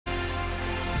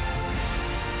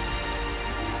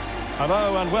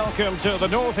Hello and welcome to the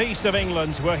northeast of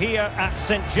England. We're here at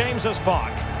St James's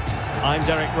Park. I'm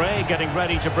Derek Ray, getting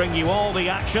ready to bring you all the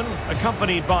action,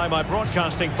 accompanied by my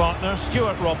broadcasting partner,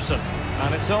 Stuart Robson.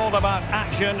 And it's all about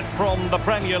action from the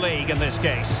Premier League in this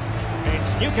case.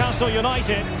 It's Newcastle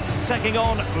United taking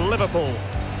on Liverpool.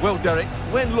 Well, Derek,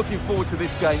 when looking forward to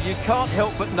this game, you can't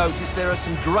help but notice there are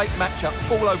some great matchups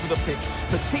all over the pitch,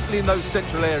 particularly in those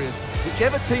central areas.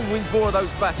 Whichever team wins more of those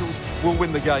battles will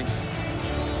win the game.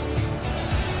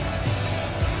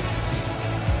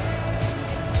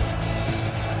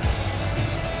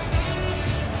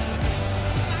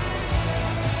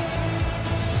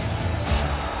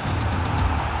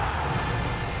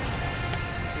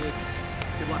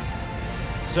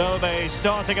 So the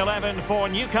starting 11 for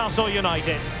Newcastle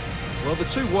United. Well, the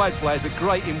two wide players are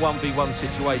great in 1v1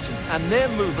 situations, and their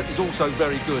movement is also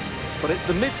very good. But it's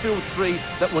the midfield three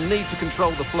that will need to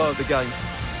control the flow of the game.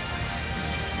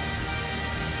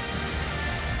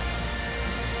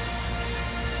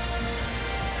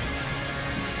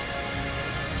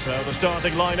 So the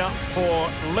starting lineup for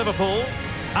Liverpool.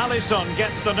 Alisson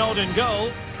gets the nod in goal.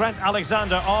 Trent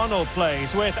Alexander-Arnold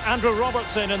plays with Andrew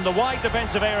Robertson in the wide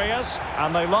defensive areas.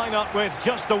 And they line up with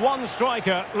just the one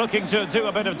striker looking to do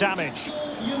a bit of damage.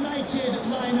 United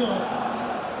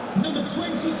lineup. Number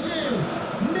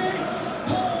 22, Nick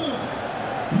Pope.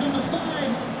 Number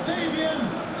 5, Fabian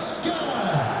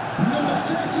Schär. Number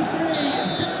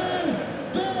 33,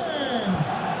 Dan Burn.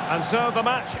 And so the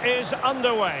match is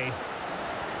underway.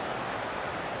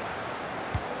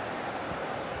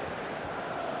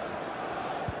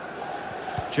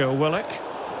 Joe Willock.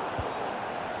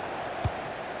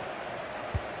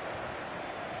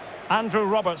 Andrew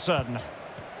Robertson.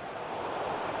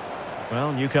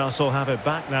 Well, Newcastle have it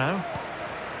back now.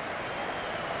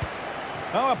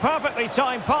 Oh, a perfectly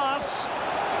timed pass.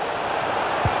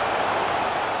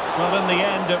 Well, in the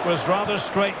end, it was rather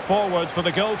straightforward for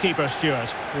the goalkeeper,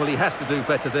 Stuart. Well, he has to do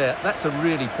better there. That's a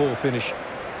really poor finish.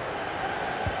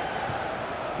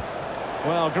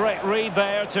 Well, great read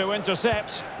there to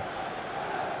intercept.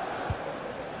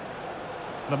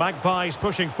 The Magpies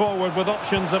pushing forward with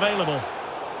options available.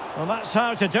 Well, that's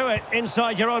how to do it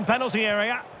inside your own penalty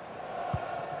area.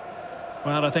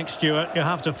 Well, I think, Stuart, you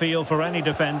have to feel for any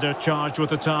defender charged with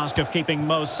the task of keeping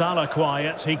Mo Salah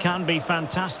quiet. He can be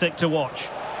fantastic to watch.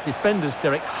 Defenders,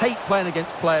 Derek, hate playing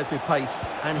against players with pace,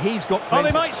 and he's got plenty.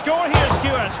 Oh, they might score here,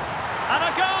 Stuart. And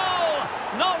a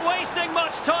goal! Not wasting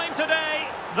much time today.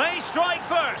 They strike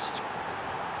first.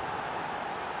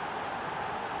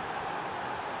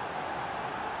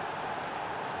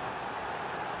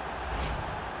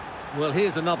 Well,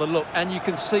 here's another look, and you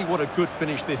can see what a good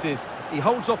finish this is. He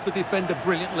holds off the defender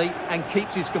brilliantly and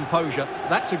keeps his composure.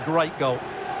 That's a great goal.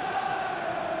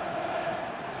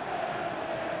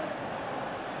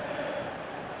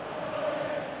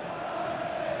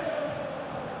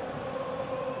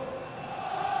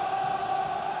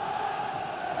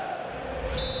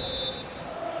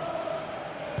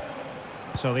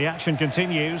 So the action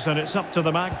continues, and it's up to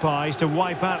the Magpies to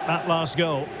wipe out that last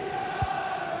goal.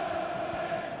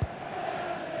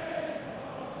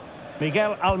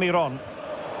 Miguel Almiron.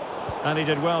 And he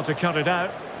did well to cut it out.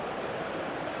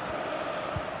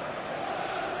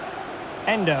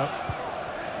 Endo.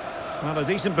 Well, a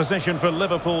decent position for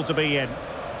Liverpool to be in.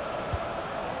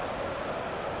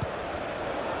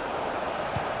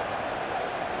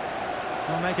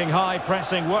 Well, making high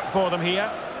pressing work for them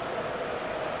here.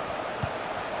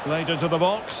 Played into the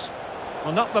box.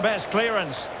 Well, not the best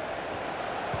clearance.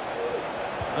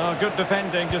 Oh, good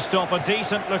defending to stop a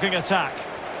decent looking attack.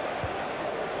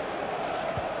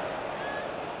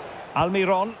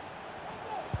 Almiron.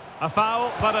 A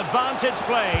foul, but advantage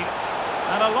played.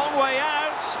 And a long way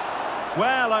out.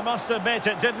 Well, I must admit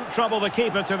it didn't trouble the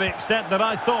keeper to the extent that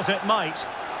I thought it might.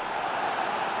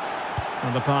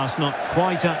 And the pass not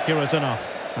quite accurate enough.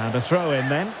 And a throw in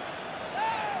then.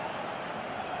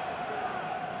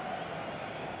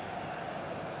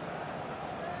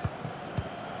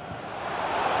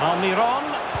 Almiron.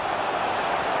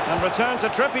 And return to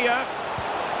Trippier.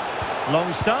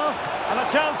 Longstaff. And a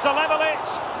chance to level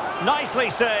it. Nicely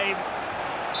saved.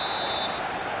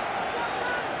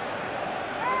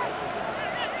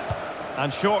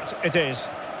 And short it is.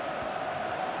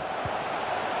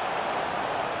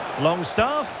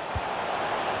 Longstaff.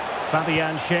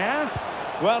 Fabian Schär.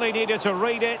 Well, he needed to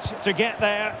read it to get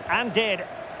there, and did.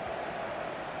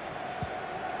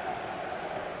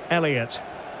 Elliott.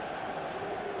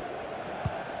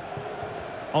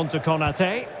 On to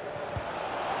Konate.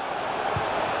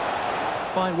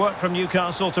 Fine work from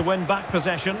Newcastle to win back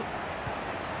possession.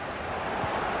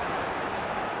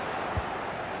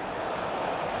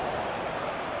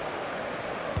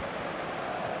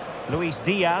 Luis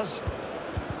Diaz.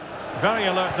 Very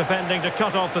alert defending to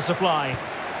cut off the supply.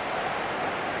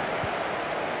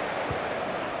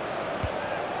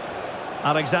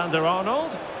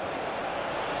 Alexander-Arnold.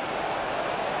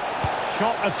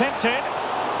 Shot attempted.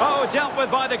 Oh, dealt with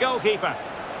by the goalkeeper.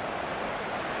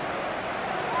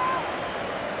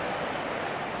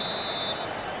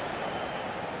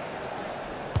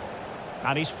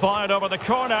 And he's fired over the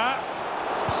corner.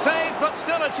 Saved, but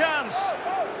still a chance.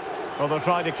 Well, they'll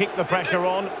try to keep the pressure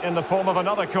on in the form of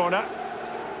another corner.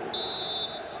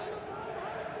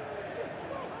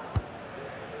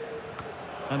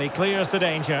 And he clears the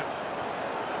danger.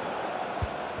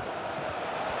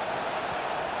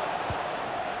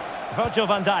 Virgil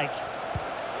van Dijk.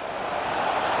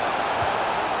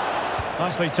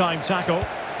 Nicely timed tackle.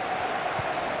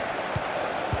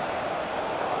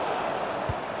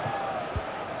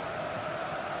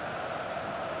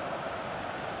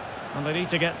 And they need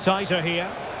to get tighter here.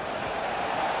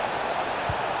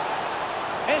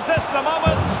 Is this the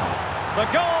moment? The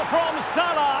goal from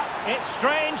Salah. It's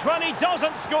strange when he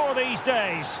doesn't score these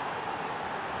days.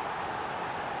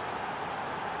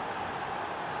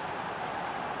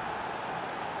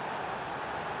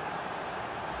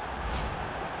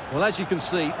 Well, as you can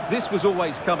see, this was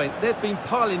always coming. They've been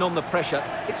piling on the pressure.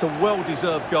 It's a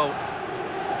well-deserved goal.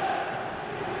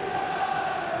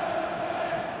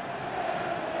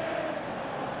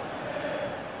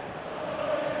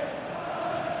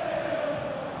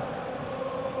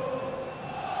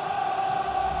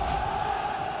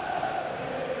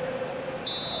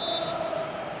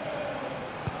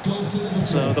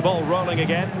 So the ball rolling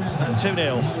again, and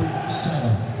 2-0.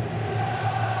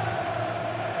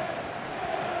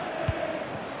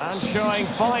 And showing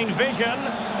fine vision,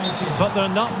 but they're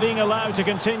not being allowed to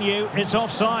continue. It's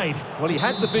offside. Well, he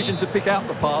had the vision to pick out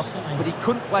the pass, but he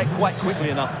couldn't play it quite quickly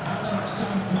enough.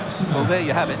 Well, there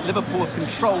you have it. Liverpool have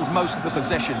controlled most of the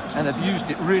possession and have used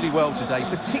it really well today,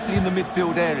 particularly in the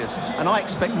midfield areas. And I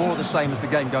expect more of the same as the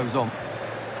game goes on.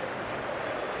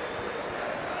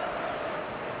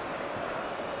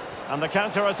 And the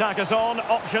counter-attack is on.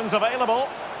 Options available.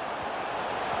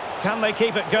 Can they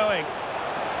keep it going?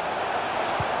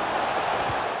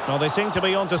 Well, they seem to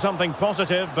be onto something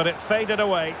positive, but it faded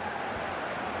away.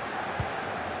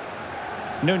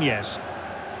 Nunez.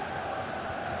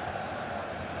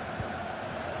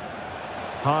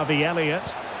 Harvey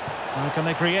Elliott. Can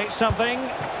they create something?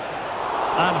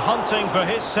 And hunting for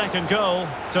his second goal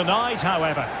tonight,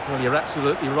 however. Well, you're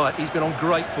absolutely right. He's been on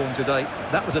great form today.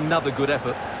 That was another good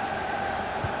effort.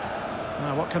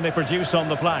 Now, what can they produce on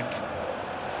the flank?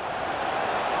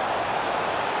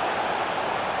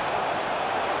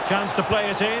 Chance to play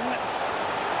it in.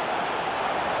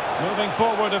 Moving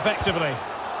forward effectively.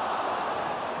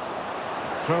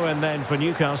 Throw in then for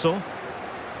Newcastle.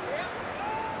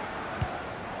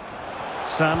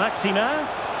 Saint-Maximin.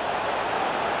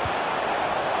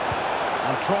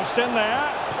 And crossed in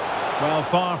there. Well,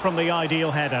 far from the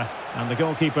ideal header. And the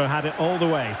goalkeeper had it all the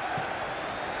way.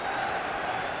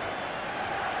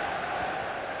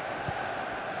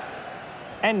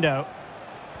 Endo.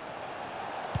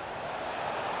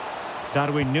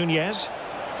 Darwin Nunez.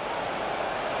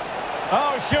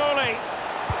 Oh, surely.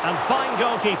 And fine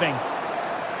goalkeeping.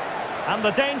 And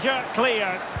the danger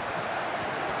cleared.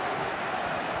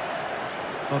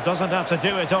 Well, doesn't have to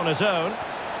do it on his own.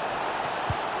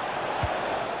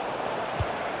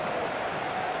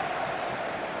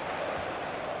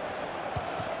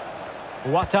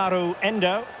 Wataru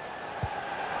Endo.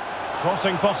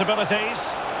 Crossing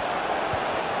possibilities.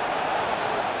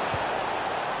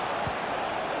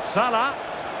 Salah.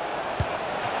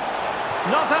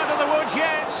 Not out of the woods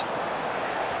yet.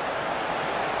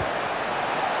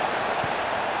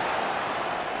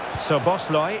 So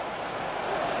Bosloy.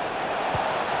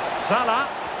 Salah.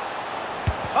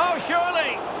 Oh,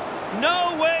 surely.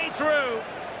 No way through.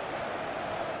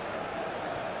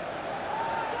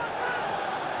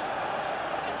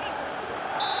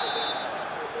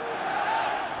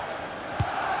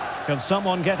 Can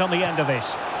someone get on the end of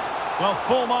this? Well,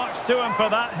 full marks to him for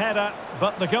that header,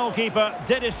 but the goalkeeper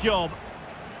did his job.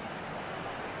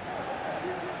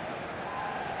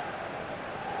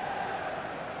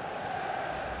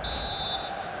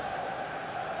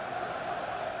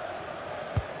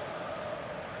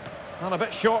 Well, a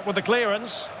bit short with the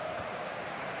clearance.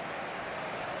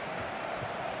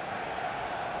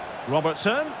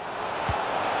 Robertson.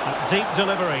 A deep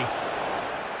delivery.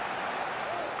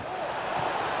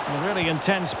 A really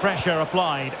intense pressure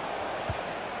applied.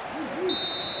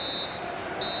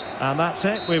 And that's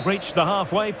it. We've reached the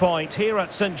halfway point here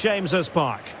at St James's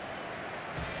Park.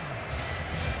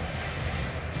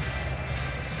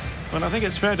 Well, I think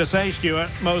it's fair to say, Stuart,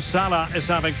 Mo Salah is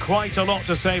having quite a lot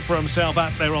to say for himself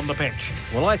out there on the pitch.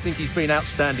 Well, I think he's been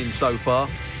outstanding so far.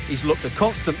 He's looked a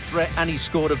constant threat and he's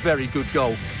scored a very good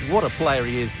goal. What a player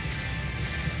he is.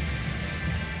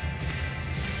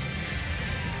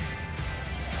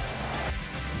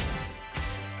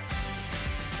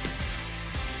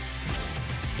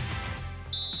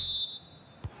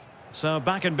 So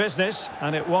back in business,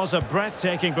 and it was a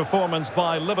breathtaking performance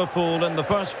by Liverpool in the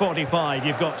first 45,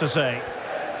 you've got to say.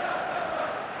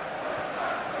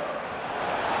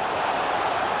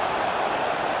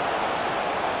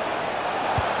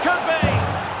 Could be!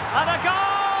 And a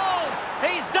goal!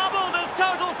 He's doubled his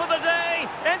total for the day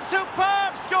in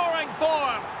superb scoring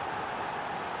form.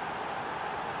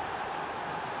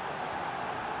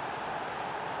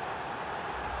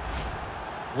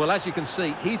 Well, as you can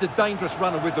see, he's a dangerous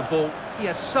runner with the ball. He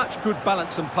has such good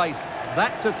balance and pace.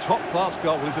 That's a top-class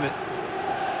goal, isn't it?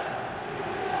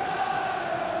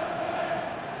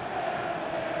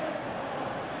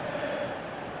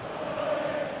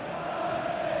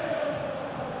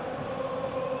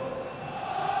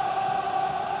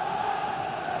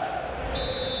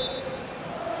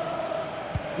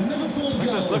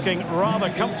 This is looking rather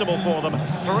comfortable for them.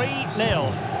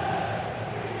 3-0.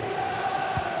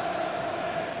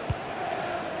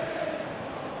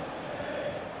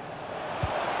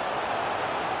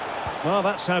 Well,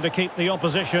 that's how to keep the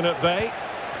opposition at bay.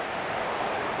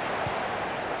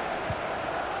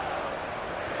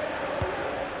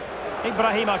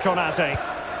 Ibrahima Konate.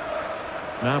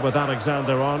 Now with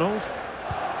Alexander-Arnold.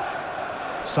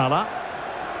 Salah.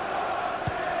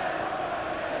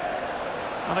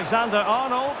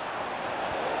 Alexander-Arnold.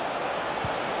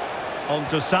 On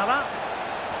to Salah.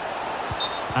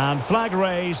 And flag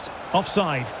raised.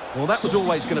 Offside. Well, that was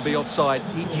always going to be offside.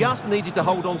 He just needed to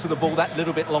hold on to the ball that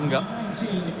little bit longer.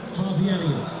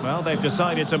 Well, they've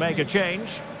decided to make a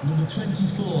change. Number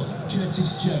 24,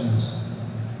 Curtis Jones.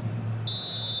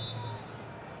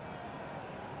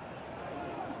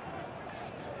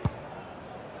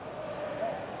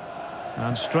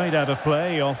 And straight out of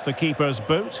play off the keeper's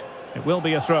boot. It will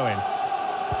be a throw-in.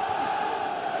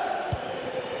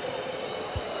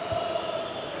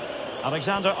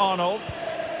 Alexander-Arnold.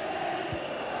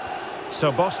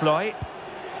 Szoboszlai.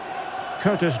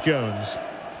 Curtis Jones.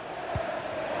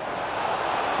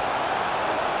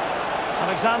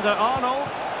 Alexander-Arnold.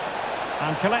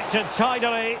 And collected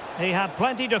tidily. He had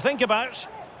plenty to think about.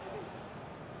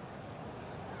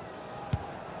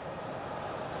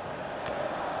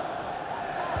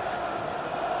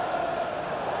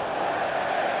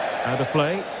 Out of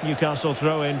play. Newcastle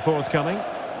throw-in forthcoming.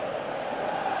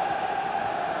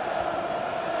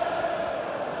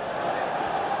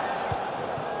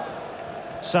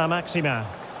 Saint-Maximin.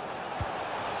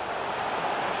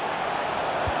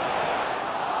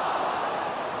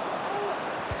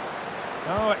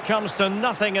 Oh, it comes to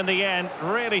nothing in the end.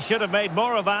 Really should have made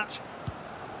more of that.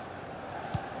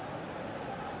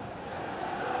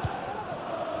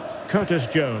 Curtis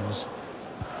Jones.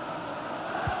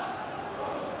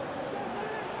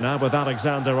 Now with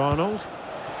Alexander-Arnold.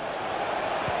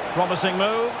 Promising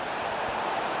move.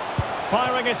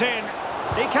 Firing it in.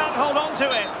 He can't hold on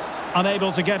to it.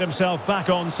 Unable to get himself back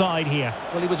on side here.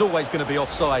 Well, he was always going to be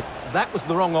offside. That was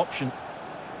the wrong option.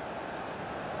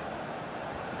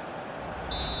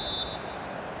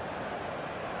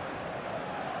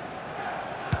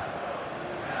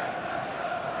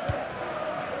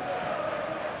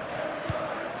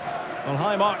 Well,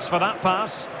 high marks for that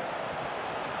pass.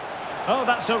 Oh,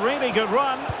 that's a really good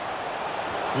run.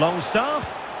 Longstaff.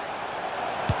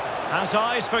 Has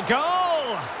eyes for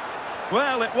goal.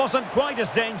 Well, it wasn't quite as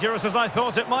dangerous as I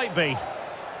thought it might be.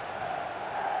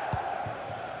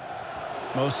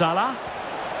 Mo Salah.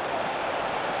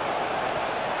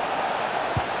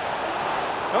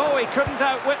 Oh, he couldn't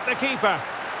outwit the keeper.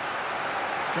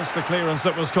 Just the clearance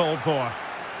that was called for.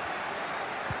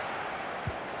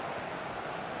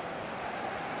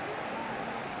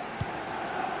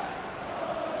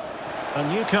 And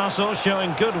Newcastle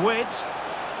showing good width.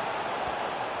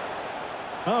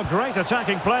 Oh, great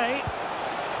attacking play.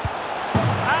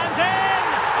 And in!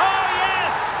 Oh,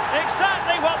 yes!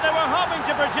 Exactly what they were hoping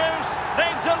to produce.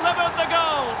 They've delivered the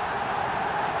goal.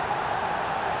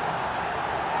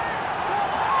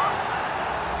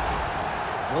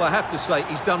 Well, I have to say,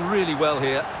 he's done really well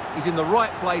here. He's in the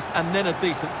right place and then a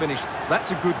decent finish.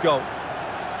 That's a good goal.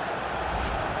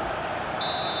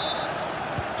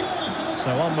 So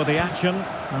on with the action.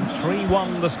 And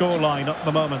 3-1 the scoreline at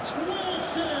the moment.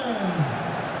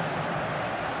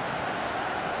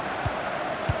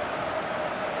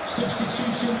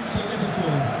 Substitution for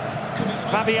Liverpool.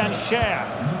 Fabian Schär.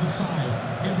 Number 5,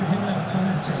 Ibrahima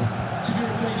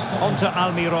On to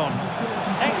Almiron.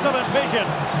 Excellent vision.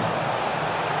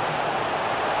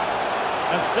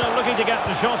 And still looking to get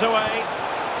the shot away.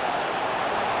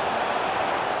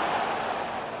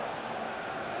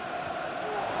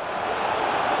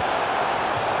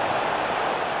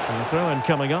 And the throw-in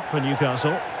coming up for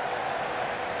Newcastle.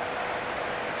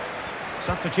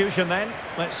 Substitution then.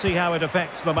 Let's see how it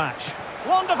affects the match.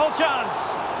 Wonderful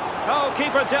chance! Oh,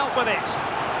 keeper dealt with it.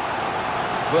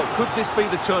 Well, could this be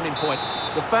the turning point?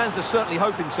 The fans are certainly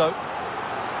hoping so.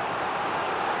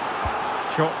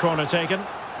 Short corner taken.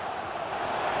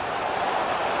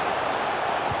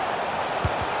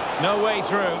 No way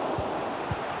through.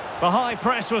 The high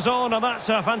press was on, and that's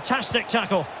a fantastic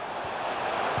tackle.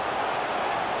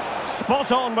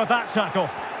 Spot on with that tackle.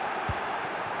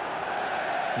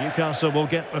 Newcastle will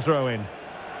get the throw-in.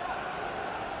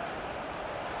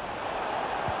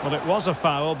 Well, it was a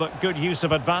foul, but good use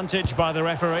of advantage by the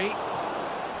referee.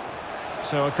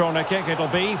 So a corner kick it'll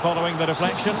be, following the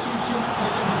deflection.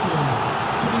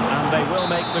 And they will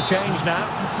make the change now.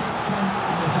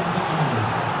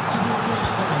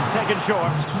 Taken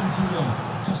short.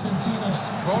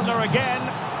 Corner again.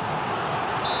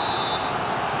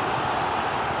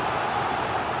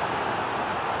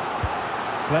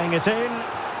 Playing it in.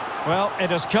 Well, it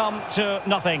has come to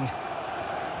nothing.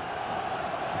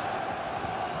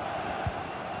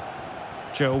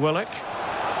 Joe Willock.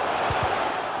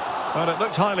 Well, it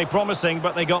looked highly promising,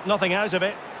 but they got nothing out of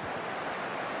it.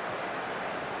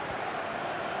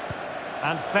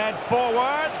 And fed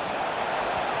forwards.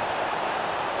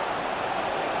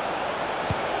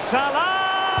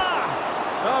 Salah!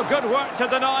 Oh, good work to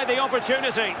deny the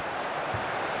opportunity.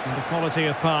 And the quality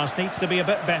of pass needs to be a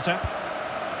bit better.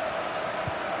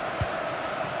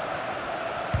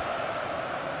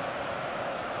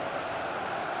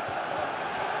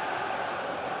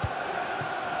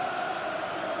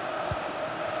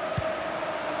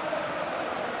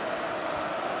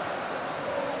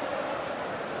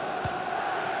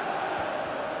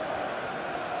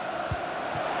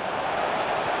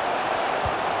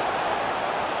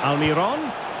 Almiron.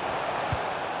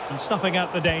 And snuffing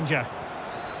out the danger.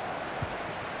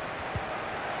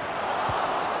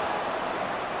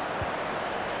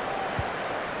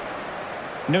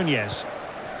 Nunez.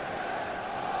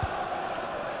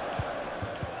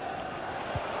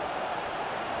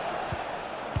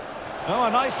 Oh,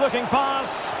 a nice looking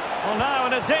pass. Well, now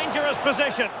in a dangerous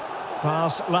position.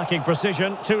 Pass lacking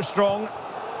precision, too strong.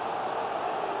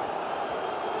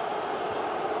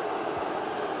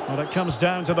 Well, it comes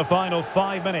down to the final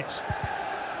 5 minutes.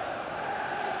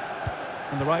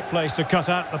 And the right place to cut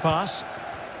out the pass.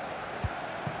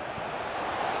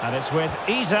 And it's with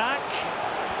Isak.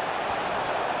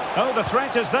 Oh, the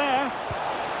threat is there.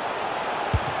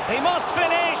 He must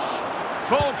finish.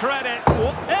 Full credit.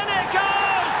 In it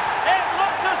goes! It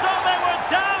looked as though they were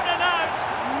down and out.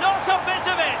 Not a bit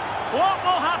of it. What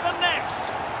will happen next?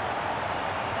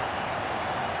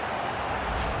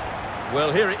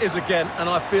 Well, here it is again, and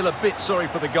I feel a bit sorry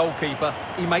for the goalkeeper.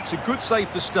 He makes a good save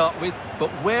to start with, but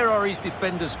where are his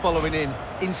defenders following in?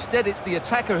 Instead, it's the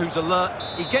attacker who's alert.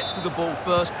 He gets to the ball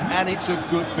first, and it's a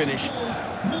good finish.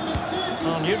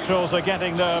 Well, neutrals are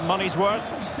getting their money's worth.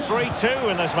 3-2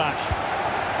 in this match.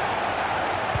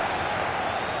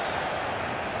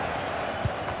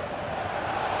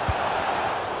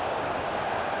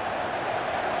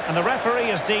 And the referee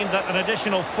has deemed that an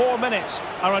additional 4 minutes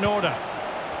are in order.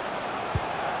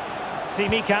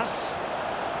 Tsimikas.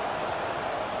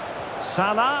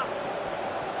 Salah.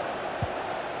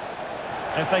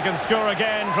 If they can score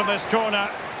again from this corner,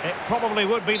 it probably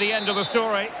would be the end of the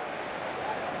story.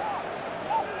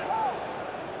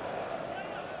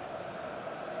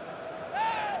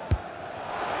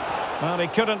 Well, he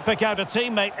couldn't pick out a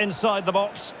teammate inside the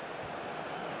box.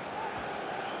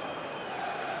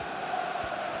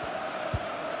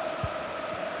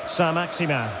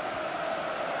 Saint-Maximin.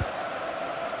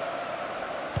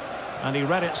 And he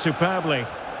read it superbly.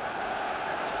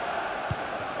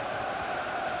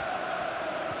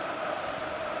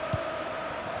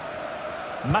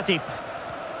 Matip.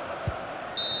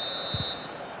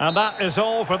 And that is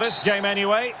all for this game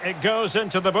anyway. It goes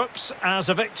into the books as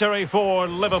a victory for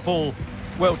Liverpool.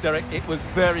 Well, Derek, it was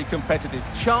very competitive.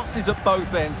 Chances at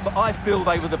both ends, but I feel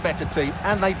they were the better team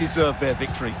and they deserved their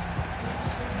victory.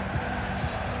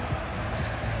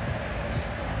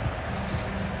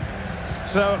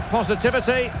 So,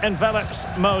 positivity envelops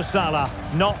Mo Salah.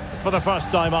 Not for the first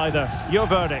time either. Your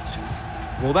verdict?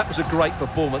 Well, that was a great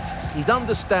performance. His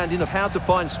understanding of how to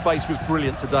find space was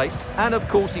brilliant today. And, of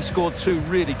course, he scored 2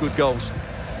 really good goals.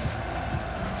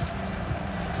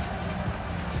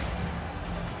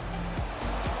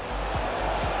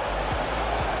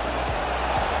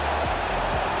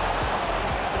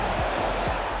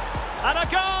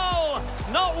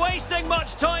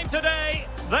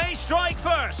 They strike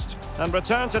first. And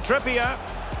return to Trippier.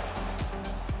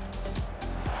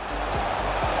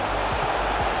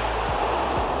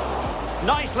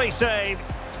 Nicely saved.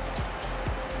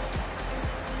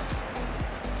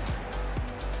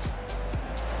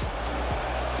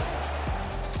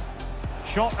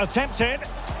 Shot attempted.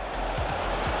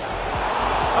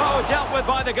 Oh, dealt with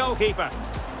by the goalkeeper.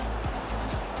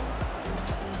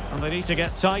 And they need to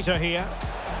get tighter here.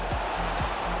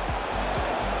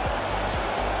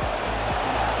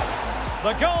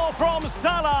 The goal from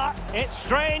Salah. It's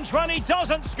strange when he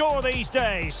doesn't score these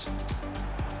days.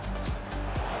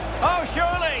 Oh,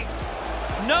 surely.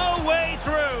 No way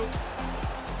through.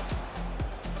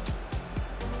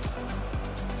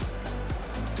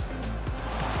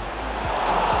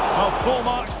 Oh, full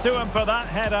marks to him for that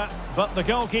header, but the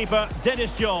goalkeeper did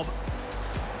his job.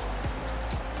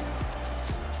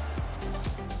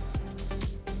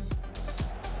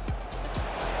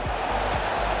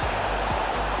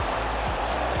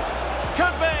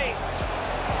 Could be.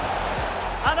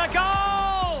 And a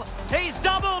goal! He's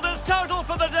doubled his total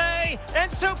for the day in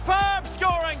superb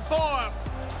scoring form.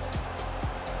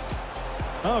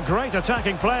 Oh, great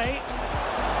attacking play.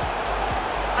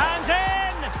 And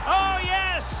in! Oh,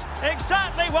 yes!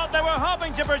 Exactly what they were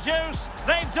hoping to produce.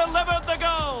 They've delivered the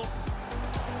goal.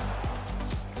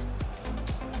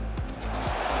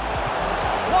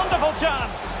 Wonderful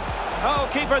chance. Oh,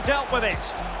 keeper dealt with it.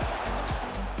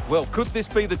 Well, could this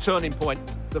be the turning point?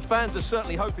 The fans are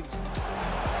certainly hoping.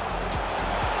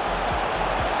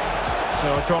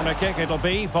 So a corner kick it'll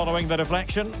be following the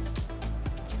deflection.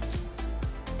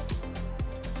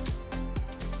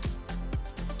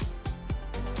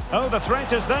 Oh, the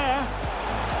threat is there.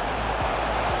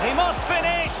 He must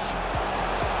finish.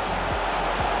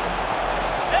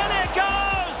 In it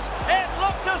goes. It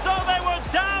looked as though they were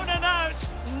down and out.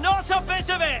 Not a bit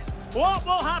of it. What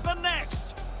will happen next?